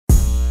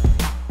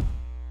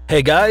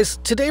Hey guys,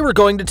 today we're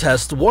going to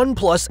test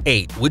OnePlus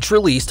 8, which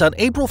released on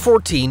April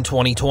 14,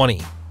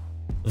 2020.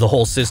 The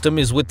whole system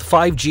is with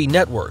 5G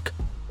network.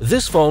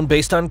 This phone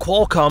based on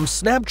Qualcomm's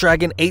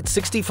Snapdragon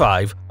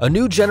 865, a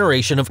new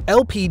generation of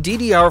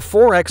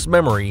LPDDR4x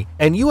memory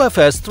and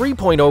UFS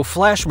 3.0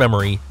 flash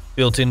memory,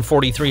 built-in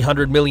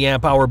 4300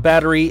 mAh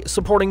battery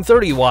supporting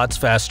 30 watts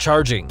fast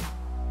charging.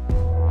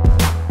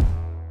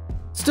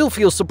 Still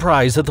feel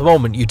surprised at the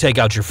moment you take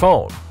out your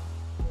phone.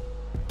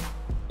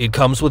 It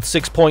comes with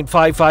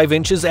 6.55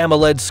 inches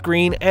AMOLED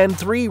screen and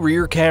 3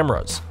 rear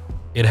cameras.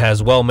 It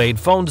has well-made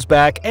phone's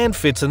back and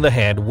fits in the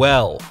hand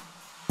well.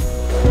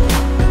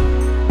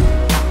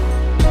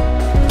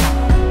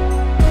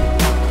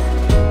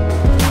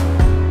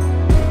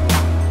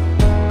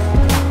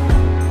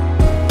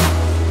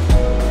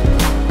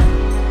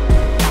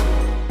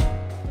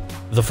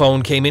 The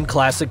phone came in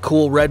classic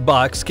cool red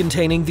box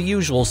containing the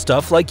usual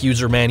stuff like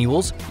user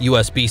manuals,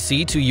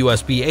 USB-C to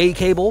USB-A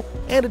cable,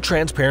 and a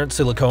transparent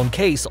silicone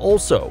case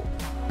also.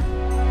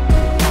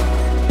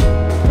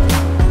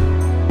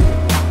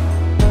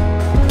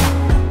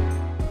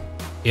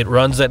 It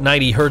runs at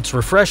 90 Hz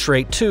refresh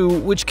rate too,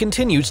 which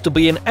continues to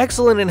be an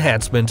excellent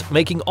enhancement,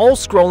 making all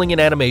scrolling and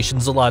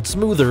animations a lot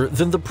smoother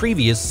than the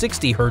previous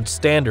 60 Hz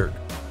standard.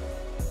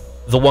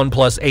 The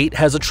OnePlus 8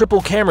 has a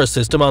triple camera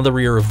system on the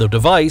rear of the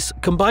device,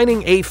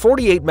 combining a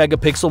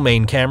 48-megapixel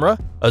main camera,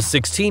 a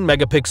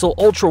 16-megapixel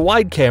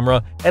ultra-wide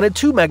camera, and a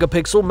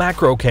 2-megapixel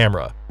macro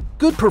camera.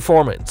 Good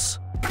performance.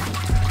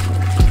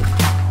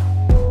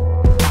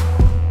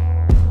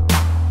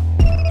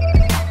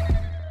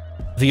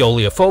 The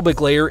oleophobic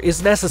layer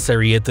is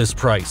necessary at this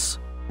price.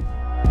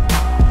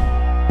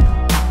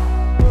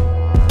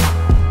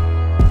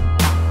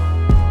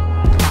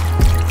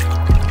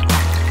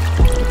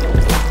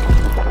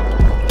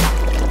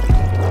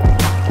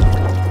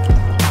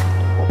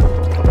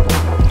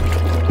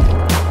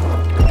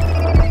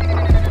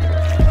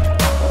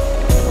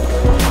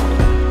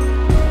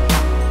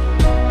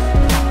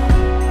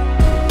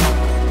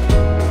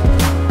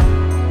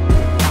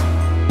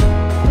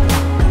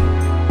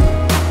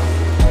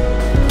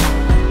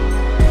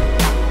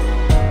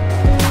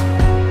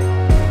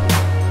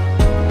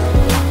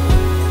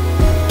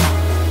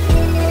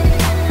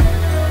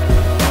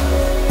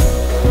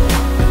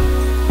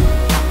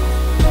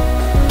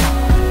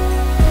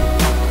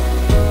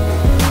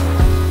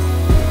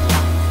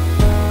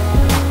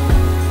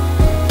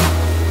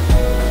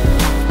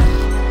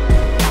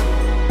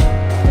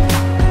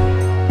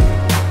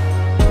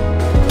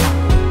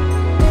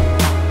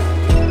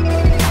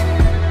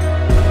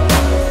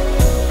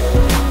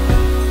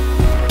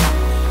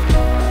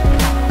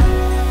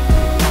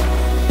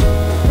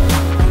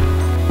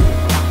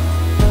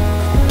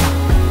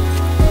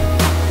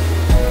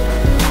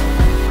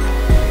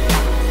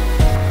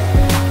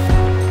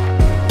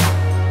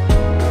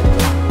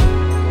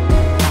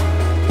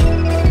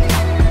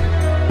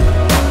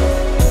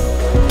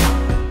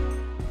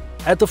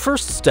 At the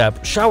first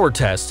step, shower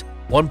test,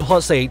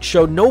 OnePlus 8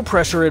 showed no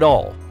pressure at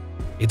all.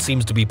 It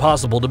seems to be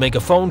possible to make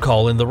a phone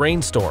call in the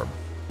rainstorm.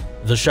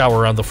 The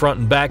shower on the front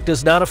and back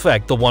does not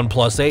affect the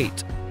OnePlus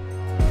 8.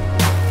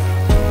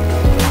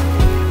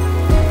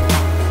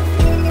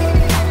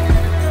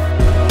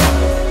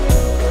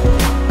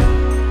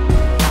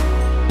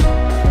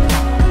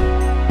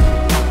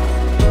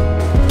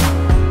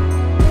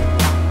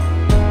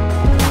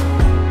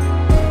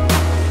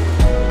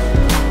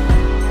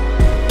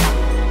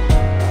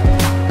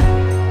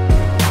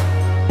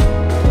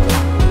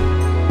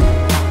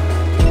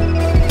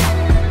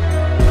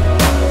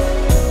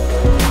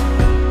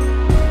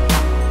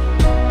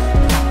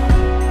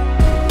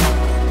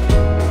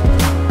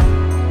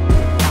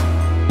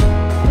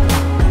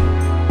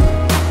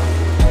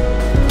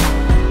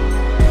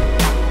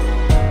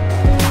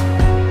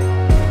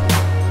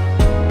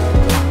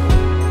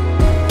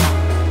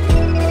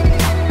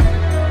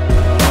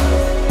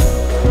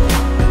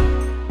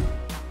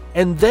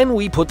 And then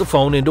we put the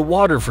phone into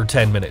water for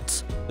 10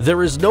 minutes.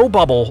 There is no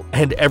bubble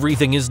and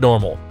everything is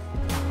normal.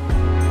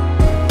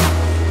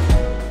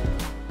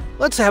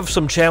 Let's have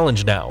some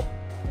challenge now.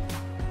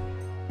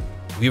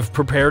 We've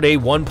prepared a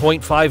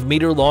 1.5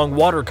 meter long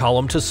water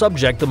column to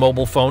subject the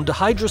mobile phone to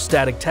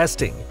hydrostatic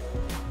testing.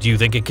 Do you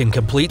think it can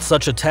complete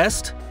such a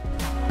test?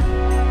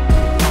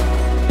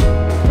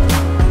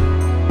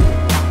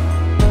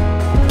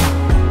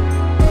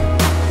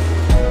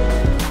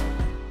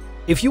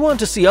 If you want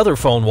to see other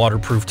phone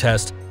waterproof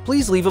tests,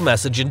 please leave a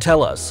message and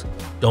tell us.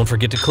 Don't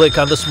forget to click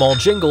on the small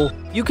jingle.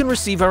 You can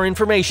receive our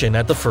information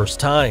at the first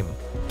time.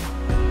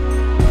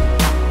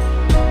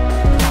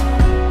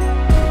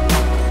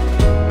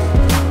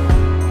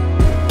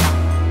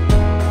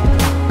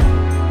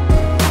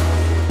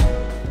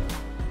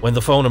 When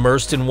the phone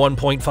immersed in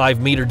 1.5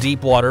 meter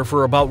deep water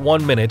for about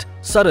 1 minute,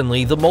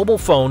 suddenly the mobile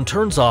phone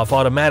turns off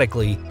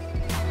automatically.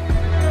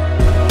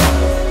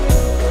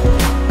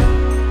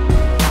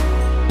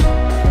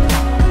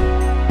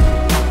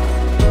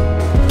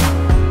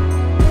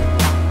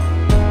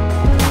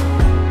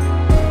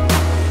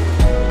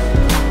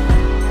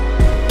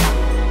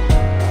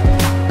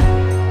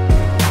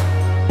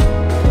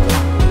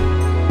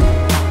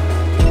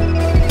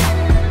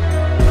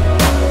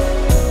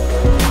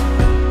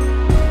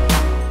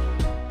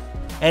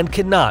 and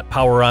cannot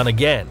power on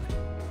again.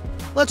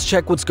 Let's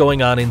check what's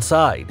going on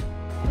inside.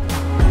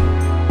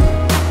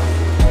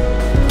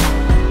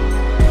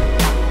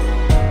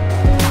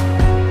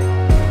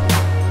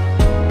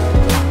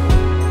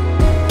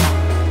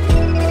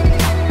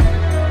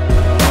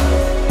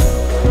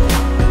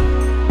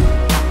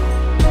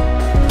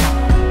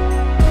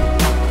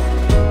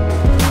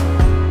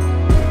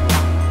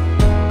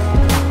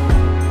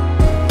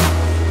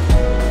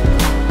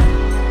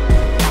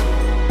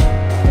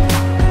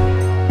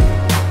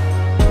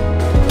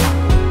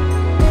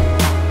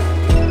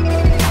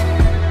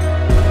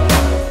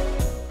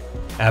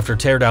 After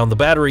tear down the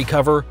battery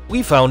cover,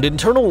 we found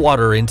internal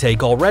water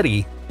intake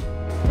already.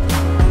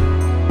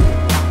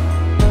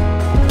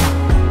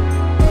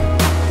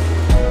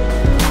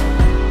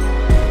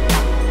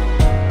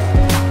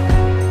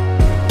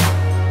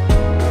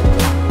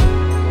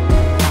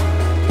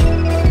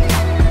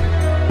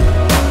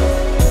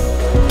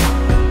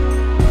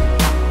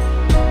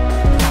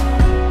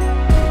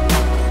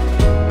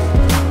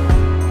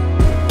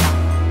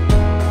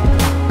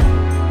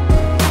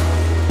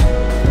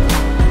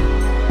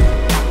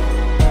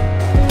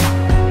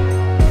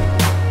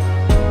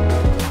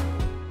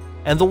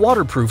 And the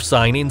waterproof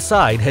sign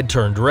inside had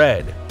turned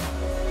red.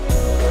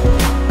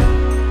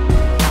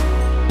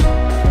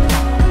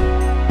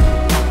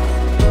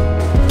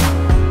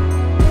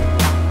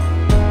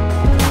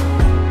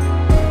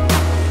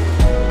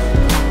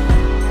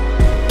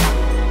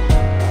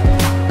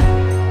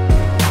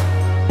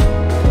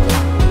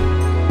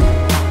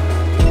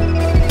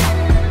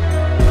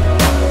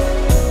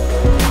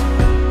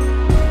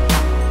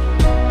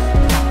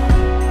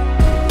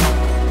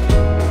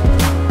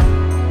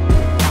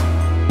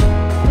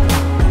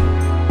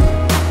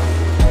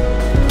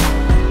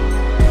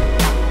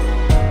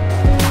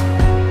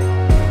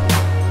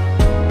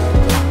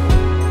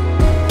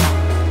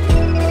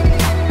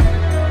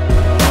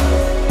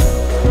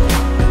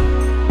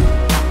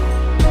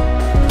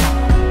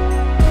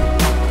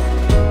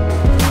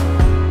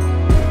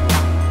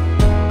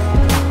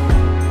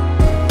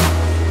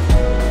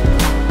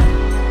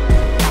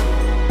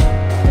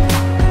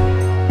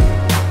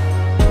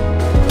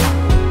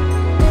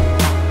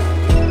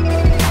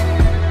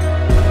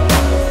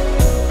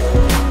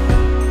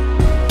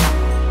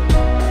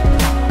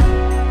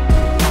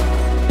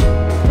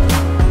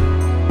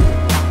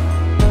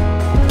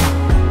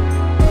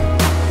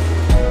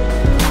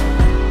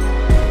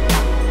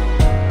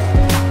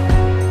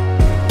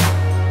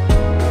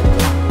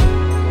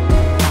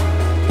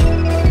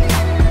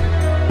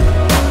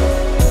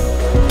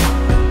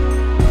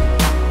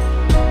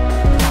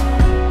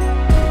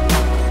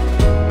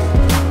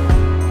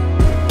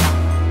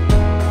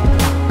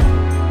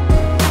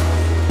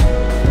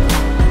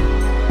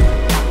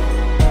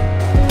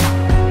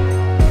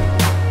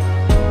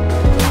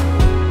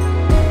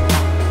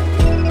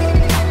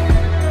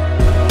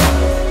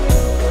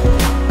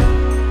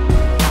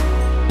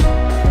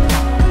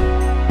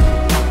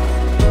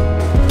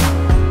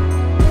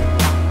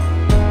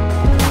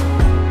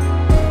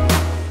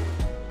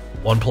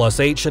 OnePlus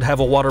 8 should have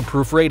a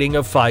waterproof rating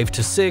of 5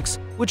 to 6,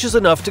 which is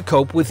enough to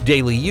cope with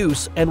daily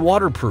use and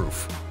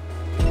waterproof.